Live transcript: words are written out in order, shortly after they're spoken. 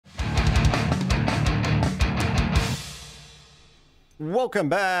Welcome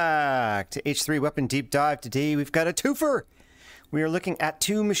back to H3 Weapon Deep Dive. Today we've got a twofer. We are looking at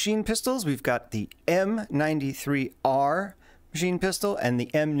two machine pistols. We've got the M93R machine pistol and the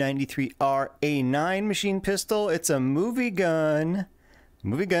M93RA9 machine pistol. It's a movie gun.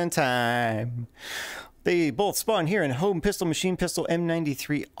 Movie gun time. They both spawn here in Home Pistol Machine Pistol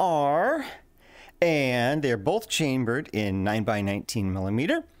M93R. And they're both chambered in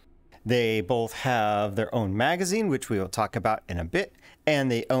 9x19mm. They both have their own magazine, which we will talk about in a bit,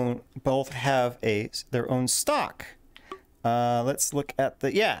 and they both have their own stock. Let's look at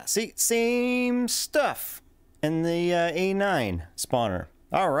the, see, same stuff in the A9 spawner.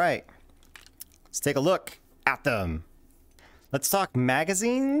 All right, let's take a look at them. Let's talk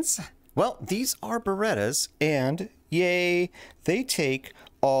magazines. Well, these are Berettas, and yay, they take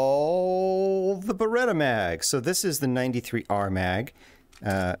all the Beretta mags. So this is the 93R mag.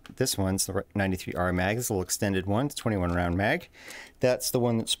 This one's the 93R mag. This little extended one. It's 21 round mag. That's the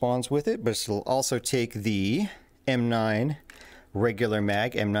one that spawns with it, but it'll also take the M9 regular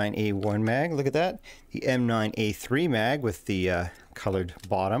mag, M9A1 mag. Look at that. The M9A3 mag with the colored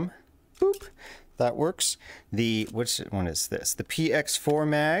bottom. Boop. That works. Which one is this? The PX4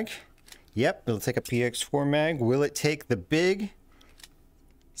 mag. Yep, it'll take a PX4 mag. Will it take the big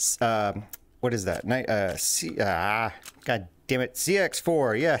what is that? God damn it,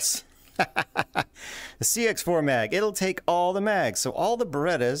 CX4, yes. The CX4 mag, it'll take all the mags. So all the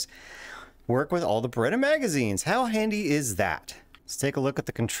Berettas work with all the Beretta magazines. How handy is that? Let's take a look at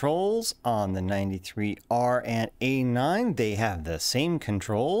the controls on the 93R and A9. They have the same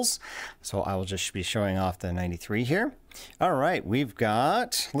controls. So I will just be showing off the 93 here. All right, we've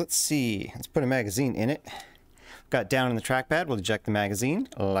got, let's see, let's put a magazine in it. Got down on the trackpad, we'll eject the magazine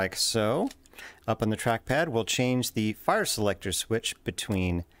like so. Up on the trackpad, we'll change the fire selector switch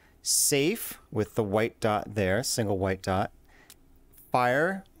between safe with the white dot there, single white dot,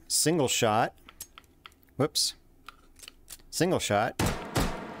 fire, single shot, whoops, single shot,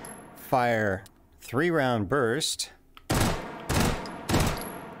 fire 3-round burst,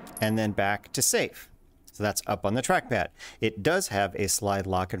 and then back to safe. So that's up on the trackpad. It does have a slide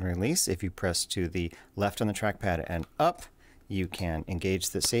lock and release. If you press to the left on the trackpad and up, you can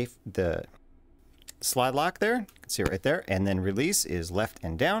engage the slide lock there. You can see it right there. And then release is left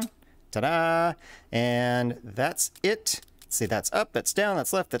and down. Ta-da! And that's it. See, that's up, that's down,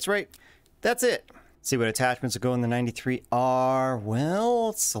 that's left, that's right. That's it. See what attachments will go in the 93R. Well,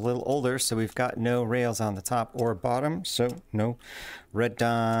 it's a little older, so we've got no rails on the top or bottom. So no red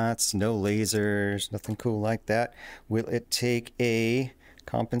dots, no lasers, nothing cool like that. Will it take a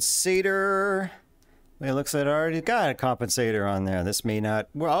compensator? Well, it looks like it already got a compensator on there. This may not,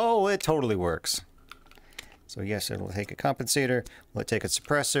 well, it totally works. So yes, it'll take a compensator. Will it take a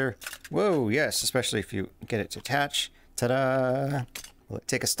suppressor? Whoa, yes, especially if you get it to attach. Ta-da! Will it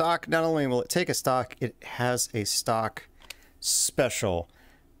take a stock? Not only will it take a stock, it has a stock, special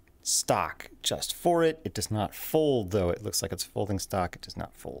stock just for it. It does not fold, though. It looks like it's folding stock. It does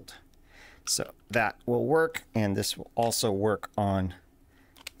not fold. So that will work, and this will also work on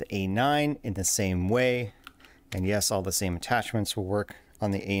the A9 in the same way. And yes, all the same attachments will work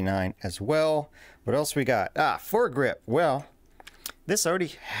on the A9 as well. What else we got? Foregrip. Well, this already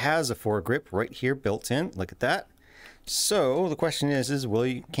has a foregrip right here built in. Look at that. So the question is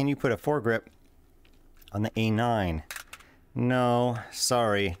can you put a foregrip on the A9? No,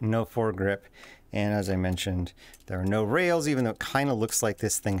 sorry, no foregrip. And as I mentioned, there are no rails, even though it kind of looks like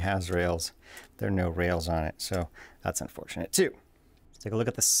this thing has rails. There are no rails on it, so that's unfortunate too. Let's take a look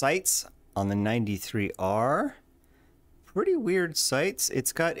at the sights on the 93R. Pretty weird sights.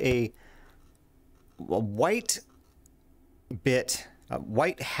 It's got a white bit, a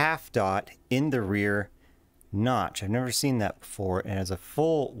white half dot in the rear notch. I've never seen that before. And it has a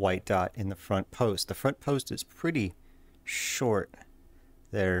full white dot in the front post. The front post is pretty short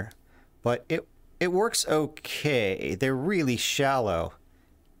there, but it works okay. They're really shallow.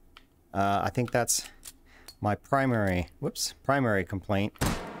 I think that's my primary complaint.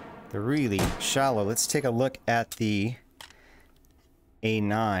 They're really shallow. Let's take a look at the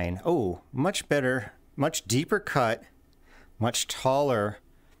A9. Oh, much better, much deeper cut, much taller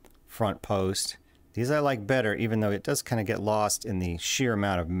front post. These I like better, even though it does kind of get lost in the sheer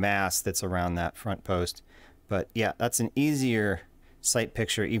amount of mass that's around that front post. But yeah, that's an easier sight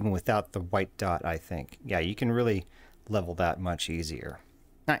picture even without the white dot, I think. Yeah, you can really level that much easier.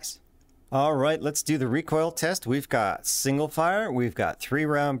 Nice. All right, let's do the recoil test. We've got single fire, we've got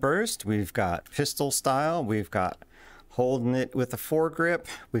 3-round burst, we've got pistol style, we've got holding it with a foregrip,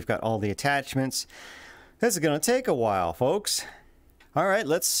 we've got all the attachments. This is going to take a while, folks. All right,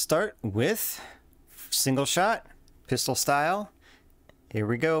 let's start with single shot, pistol style. Here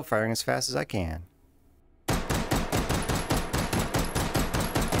we go, firing as fast as I can.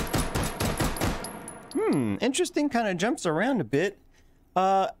 Interesting, kind of jumps around a bit.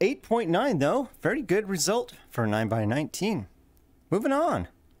 8.9 though, very good result for a 9x19. Moving on.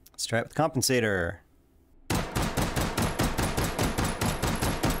 Let's try it with the compensator.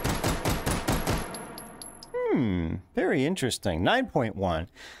 Very interesting. 9.1.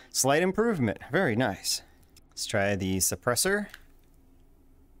 Slight improvement. Very nice. Let's try the suppressor.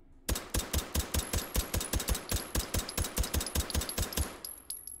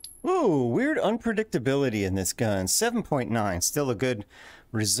 Ooh, weird unpredictability in this gun. 7.9. Still a good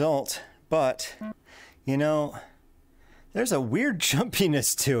result, but, you know, there's a weird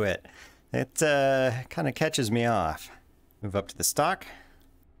jumpiness to it. It kind of catches me off. Move up to the stock.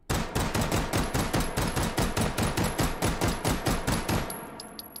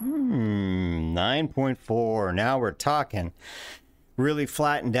 9.4. Now we're talking. Really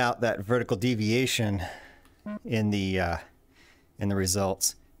flattened out that vertical deviation in the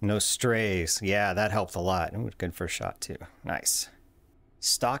results. No strays. Yeah, that helped a lot. Ooh, good first shot too. Nice.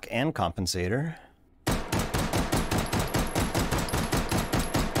 Stock and compensator.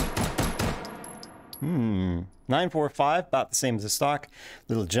 Hmm. 9.45, about the same as the stock.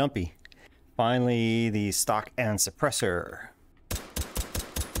 Little jumpy. Finally, the stock and suppressor.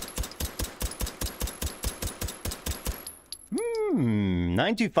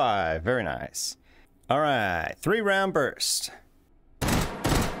 925, very nice. All right, 3-round burst.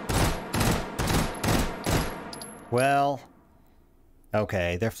 Well,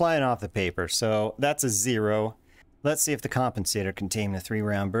 okay, they're flying off the paper, so that's a 0. Let's see if the compensator can tame the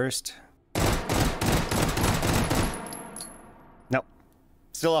 3-round burst. Nope,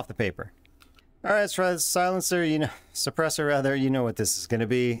 still off the paper. All right, let's try the silencer, suppressor rather. You know what this is gonna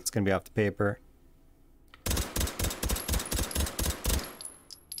be. It's gonna be off the paper.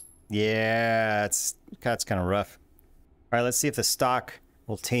 Yeah, that's kind of rough. All right, let's see if the stock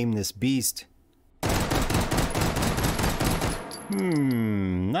will tame this beast.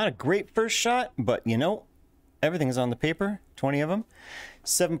 Not a great first shot, but everything is on the paper. 20 of them.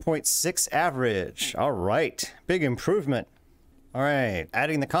 7.6 average. All right, big improvement. All right,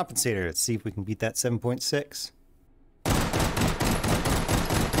 adding the compensator. Let's see if we can beat that 7.6.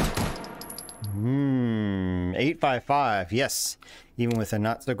 855, yes, even with a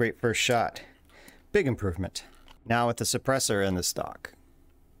not so great first shot. Big improvement. Now with the suppressor and the stock.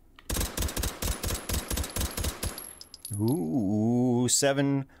 Ooh,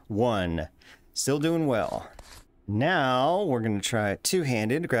 7.1. Still doing well. Now we're going to try it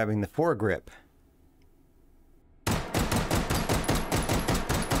two-handed, grabbing the foregrip.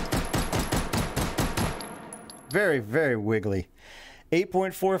 Very, very wiggly.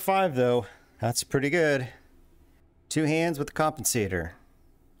 8.45 though. That's pretty good. Two hands with the compensator.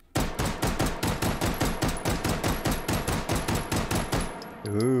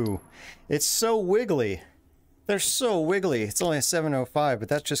 Ooh, it's so wiggly. They're so wiggly. It's only a 7.05, but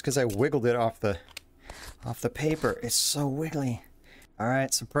that's just because I wiggled it off the paper. It's so wiggly. All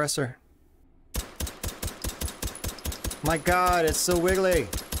right, suppressor. My God, it's so wiggly.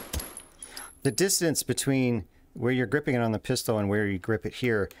 The distance between where you're gripping it on the pistol and where you grip it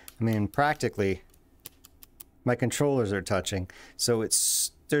here, I mean, practically, my controllers are touching. So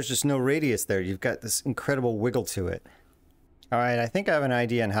there's just no radius there. You've got this incredible wiggle to it. All right, I think I have an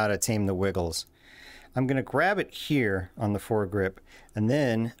idea on how to tame the wiggles. I'm going to grab it here on the foregrip, and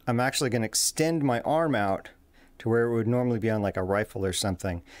then I'm actually going to extend my arm out to where it would normally be on like a rifle or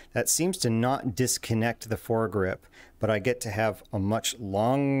something. That seems to not disconnect the foregrip, but I get to have a much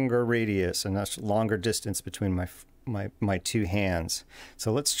longer radius, a much longer distance between my two hands.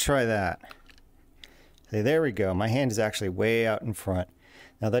 So let's try that. Okay, there we go. My hand is actually way out in front.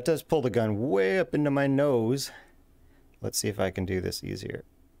 Now that does pull the gun way up into my nose. Let's see if I can do this easier.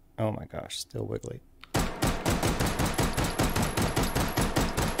 Oh my gosh, still wiggly.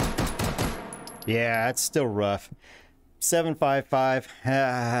 Yeah, it's still rough.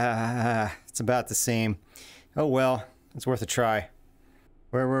 7.55. It's about the same. Oh well, it's worth a try.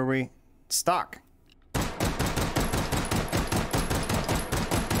 Where were we? Stock.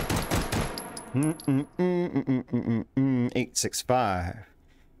 865.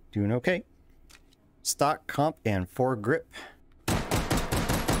 Doing okay. Stock, comp, and foregrip.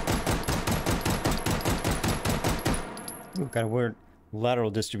 We've got a weird lateral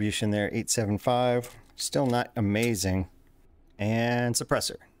distribution there. 875. Still not amazing. And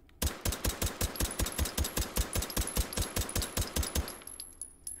suppressor.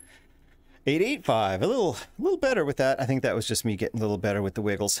 $885. A little better with that. I think that was just me getting a little better with the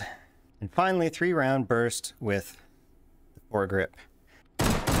wiggles. And finally, 3-round burst with the foregrip.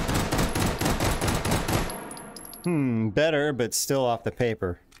 Better, but still off the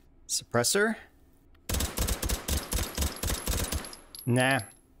paper. Suppressor? Nah.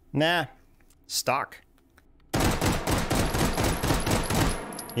 Stock.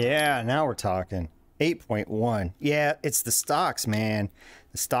 Yeah, now we're talking. 8.1. Yeah, it's the stocks, man.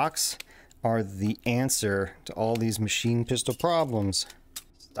 The stocks are the answer to all these machine pistol problems.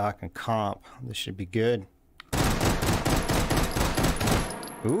 Stock and comp. This should be good.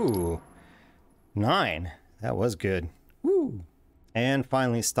 Ooh. 9. That was good. Woo. And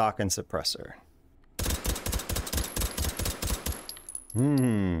finally, stock and suppressor.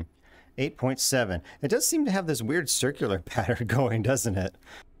 8.7. It does seem to have this weird circular pattern going, doesn't it?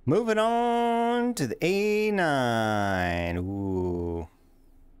 Moving on to the A9. Ooh.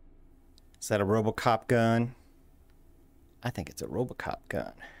 Is that a Robocop gun? I think it's a Robocop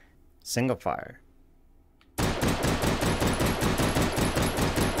gun. Single fire.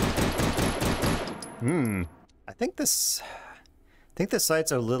 I think the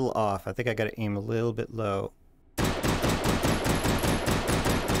sights are a little off. I think I gotta aim a little bit low.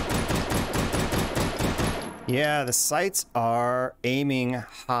 Yeah, the sights are aiming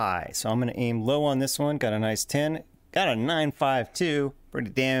high. So I'm gonna aim low on this one. Got a nice 10. Got a 9.52. Pretty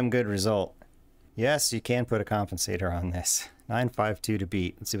damn good result. Yes, you can put a compensator on this. 9.52 to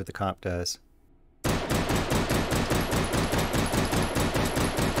beat. Let's see what the comp does.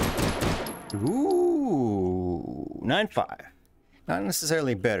 Ooh, 9.5. Not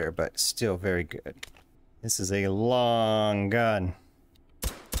necessarily better, but still very good. This is a long gun.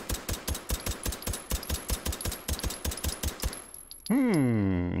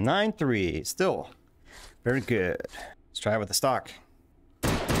 Hmm, 9.3. Still very good. Let's try it with the stock.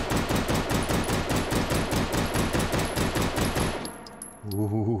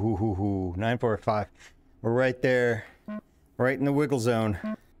 Ooh, 9.45. We're right there, right in the wiggle zone.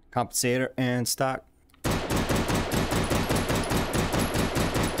 Compensator and stock.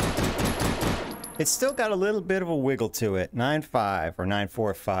 It's still got a little bit of a wiggle to it. 9.5 or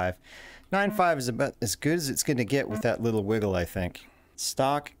 9.45. 9.5 is about as good as it's going to get with that little wiggle, I think.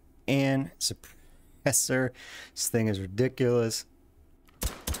 Stock and suppressor. This thing is ridiculous.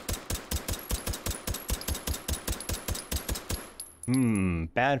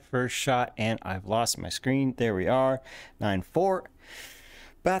 Bad first shot, and I've lost my screen. There we are. 9.4.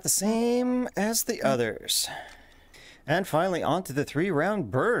 About the same as the others. And finally, on to the 3-round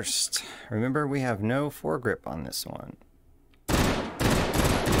burst. Remember, we have no foregrip on this one.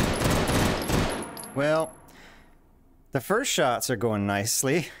 Well, the first shots are going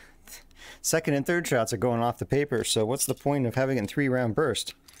nicely. Second and third shots are going off the paper, so what's the point of having a 3-round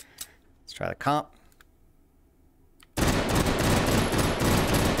burst? Let's try the comp.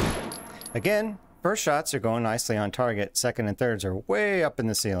 Again, first shots are going nicely on target. Second and thirds are way up in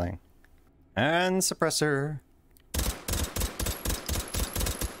the ceiling. And suppressor.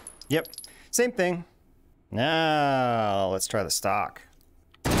 Yep, same thing. Now, let's try the stock.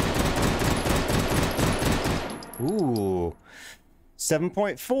 Ooh,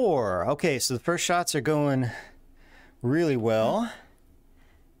 7.4. Okay, so the first shots are going really well.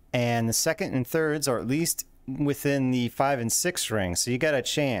 And the second and thirds are at least within the 5 and 6 ring, so you got a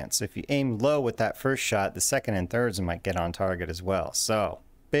chance. If you aim low with that first shot, the second and thirds might get on target as well. So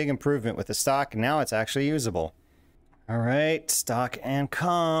big improvement with the stock. Now it's actually usable. All right, stock and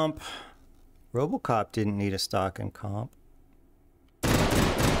comp. Robocop didn't need a stock and comp.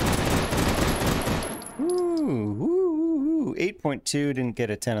 Ooh, 8.2. Didn't get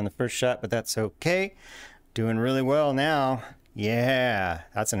a 10 on the first shot, but that's okay. Doing really well now. Yeah,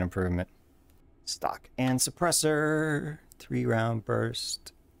 that's an improvement. Stock and suppressor. 3-round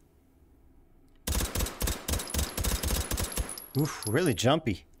burst. Oof, really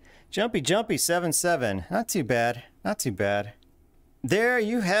jumpy. Jumpy, 7.7. Not too bad. Not too bad. There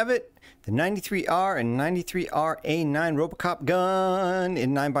you have it. The 93R and 93RA9 Robocop gun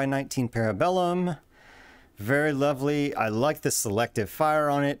in 9x19 Parabellum. Very lovely. I like the selective fire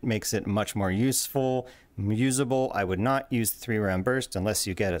on it. Makes it much more usable. I would not use the 3-round burst unless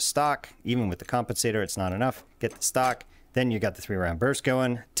you get a stock. Even with the compensator, it's not enough. Get the stock, then you got the 3-round burst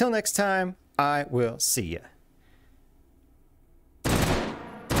going. Till next time, I will see ya.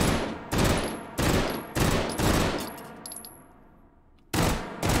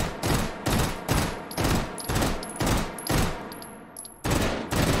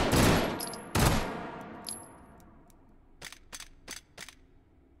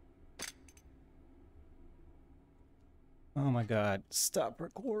 Oh my God, stop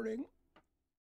recording.